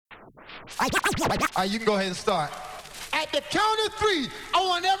You can go ahead and start. At the count of 3, I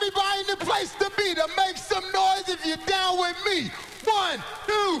want everybody in the place to be to make some noise if you're down with me. 1,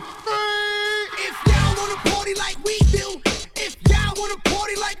 2, 3. If y'all wanna party like we do, if y'all wanna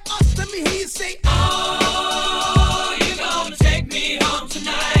party like us, let me hear you say, oh, you gonna take me home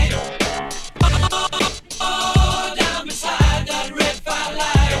tonight. Oh, down beside that red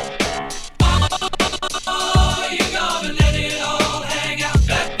firelight. Oh, you gonna let it all hang out.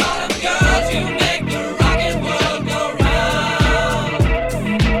 That bottom girls, you make the rockin' world go round.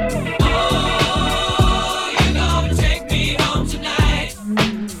 Oh, you gonna take me home tonight.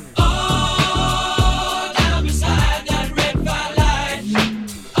 Oh, down beside that red firelight.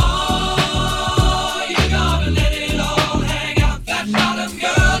 Oh, you gonna let it all hang out. That bottom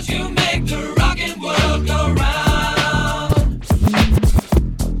girls, you make the rockin' world go round.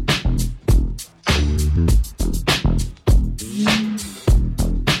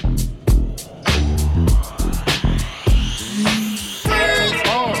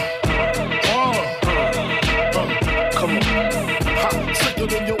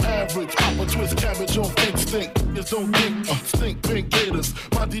 Don't think, stink pink gators.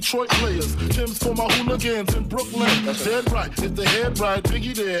 My Detroit players, Tim's for my hooligans in Brooklyn. Dead right, if the head right,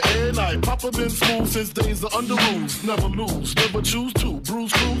 Biggie there, every night. Papa been smooth since days of under rules. Never lose, never choose to.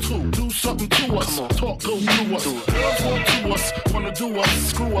 Bruise, cruise who? Do something to us. Talk, go through us. Girls want to us, wanna do us,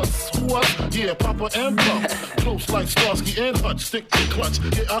 screw us, who us? Yeah, Papa and Pump. Close like Starsky and Hutch, stick to clutch.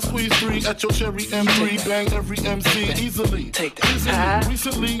 Yeah, I squeeze 3 at your cherry M3. Bang every MC easily. Take that.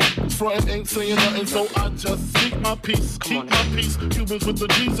 Recently, frontin' ain't saying nothing, so I just speak my peace, keep my peace. Cubans with the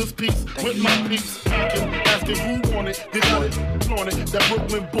Jesus peace, with my peace. Asking who want it, you got it, flaunt it. That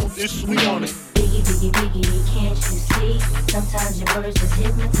Brooklyn booth is sweet on it. Biggie, biggie, biggie, can't you see? Sometimes your words just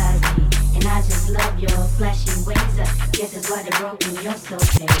hypnotize me, and I just love your flashy ways. Guess that's why they broke when you're so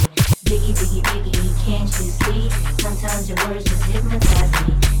fake. Biggie, biggie, biggie, can't you see? Sometimes your words just hypnotize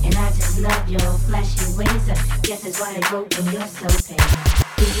me, and I just love your flashy ways. Guess that's why they broke when you're so fake.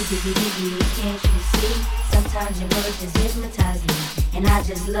 Biggie, biggie, biggie, can't you see? Sometimes your words just hypnotize me, and I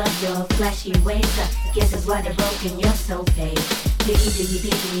just love your flashy ways. Guess that's why they're broken, you're so fake. Biggie, biggie,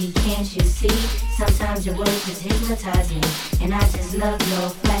 biggie, can't you see? Sometimes your words just hypnotize me, and I just love your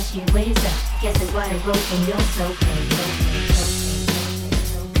flashy ways. Guess that's why they're broken, you're so fake.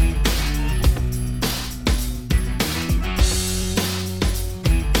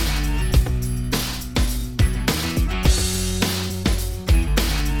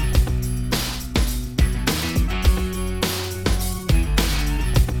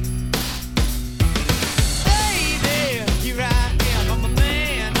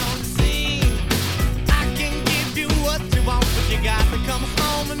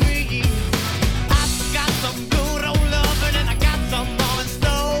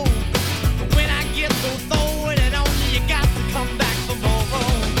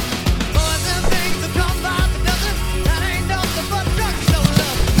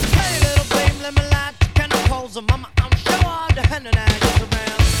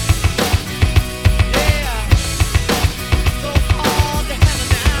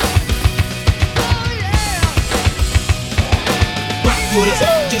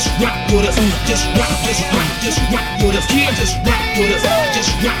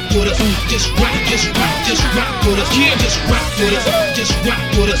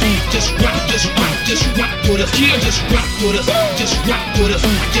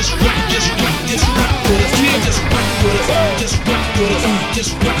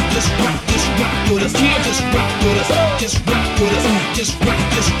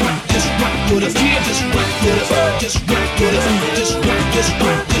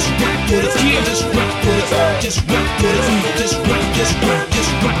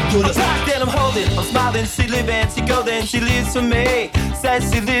 She lives for me,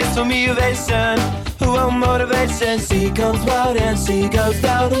 says she lives for me, ovation. Who want motivation? She comes wild and she goes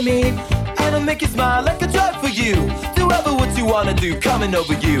down to me, and I make you smile like I try for you. Do ever what you wanna do, coming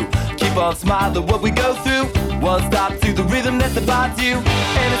over you. Keep on smiling what we go through. One stop to the rhythm that divides you,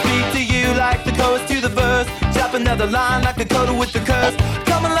 and I speak to you like the chorus to the verse. Chop another line like a coda with the curse.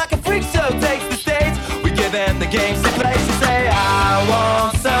 Coming like a freak show takes the stage. We give them the games to play. She say I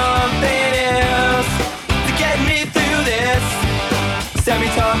want something else to get me through this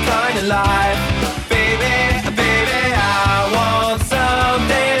semi-talk kind of life. Baby, baby, I want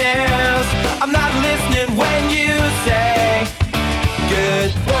something else. I'm not listening when you say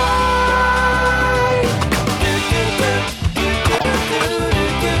goodbye.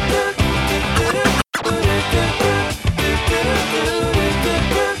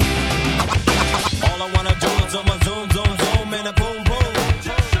 All I wanna do is zoom, zoom, zoom, zoom, and a boom, boom.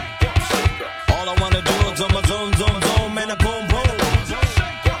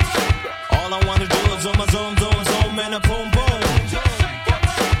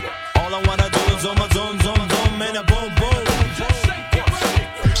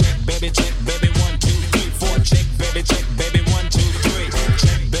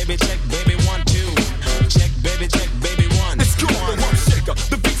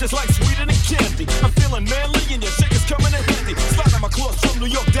 New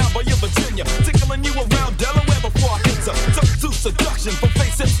York down by your Virginia, tickling you around Delaware before I enter. Touch to seduction from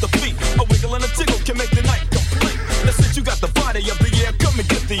face hips to feet. A wiggle and a jiggle can make the night complete. Now since you got the body of the year, come and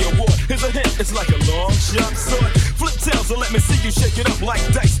get the award. Here's a hint, it's like a long shot sword. Flip tails and let me see you shake it up like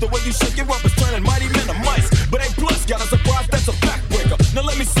dice. The way you shake it up is turning mighty men to mice. But A plus got a surprise, that's a backbreaker. Now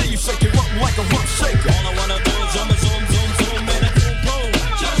let me see you shake it up like a rump shaker. All I wanna do is zoom, zoom, zoom, zoom, and a boom, boom.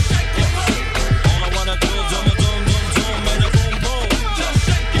 Just shake it. All I wanna do is zoom, zoom, zoom, zoom, and a boom, boom. Just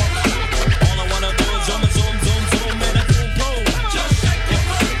shake it. All I wanna do is zoom, zoom, zoom, zoom, and a boom, boom. Just shake it.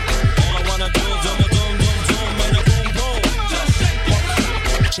 All I wanna do is zoom, zoom, zoom, zoom, and a boom, boom. Just shake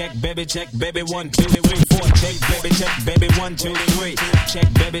it. Check baby, 1, 2, 3, 4. Check baby, 1, 2, 3. Check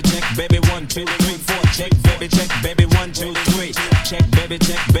baby, 1, 2, 3, 4. Check baby, 1, 2, 3. Check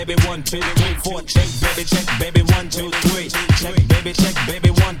baby, 1, 2, 3, 4. Check baby, 1, 2, 3. Check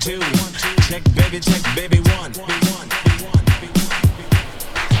baby, 1, 2. Check baby, 1.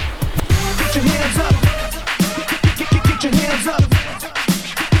 Get your hands up. Get your hands up.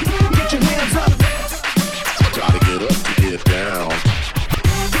 Get your hands up. Gotta get up to get down.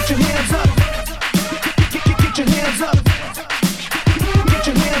 Get your hands up. Get your hands up. Get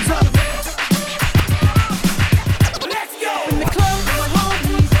your hands up. Let's go. In the club with my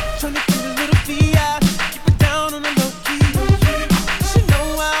homies, trying to get a little VI. Keep it down on the low key. She know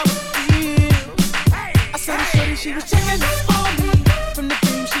how I feel. I saw the shorty, she was checking up on me. From the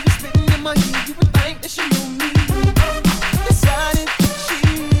dream, she was spitting in my ear. You would think that she knew me. Decided to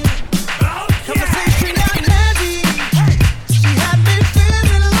cheat. Conversation got heavy. She had me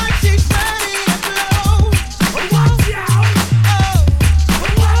feeling like she's ready to blow. Watch out!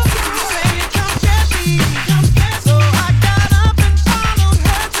 Watch out! Saying come get me. So I got up and followed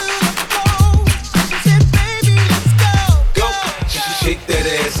her to the floor. She said, baby, let's go. Go, shake that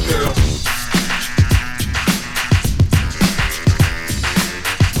ass, girl.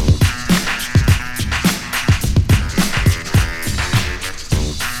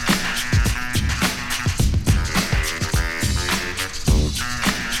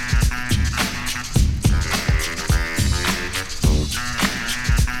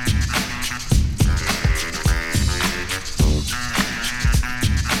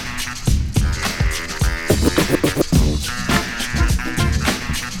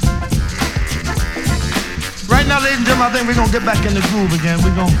 Right now, ladies and gentlemen, I think we're going to get back in the groove again.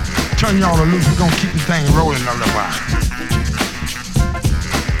 We're going to turn y'all loose. We're going to keep the thing rolling a little while.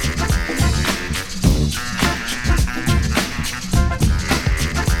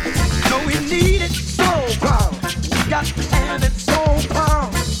 So we need it so power. We got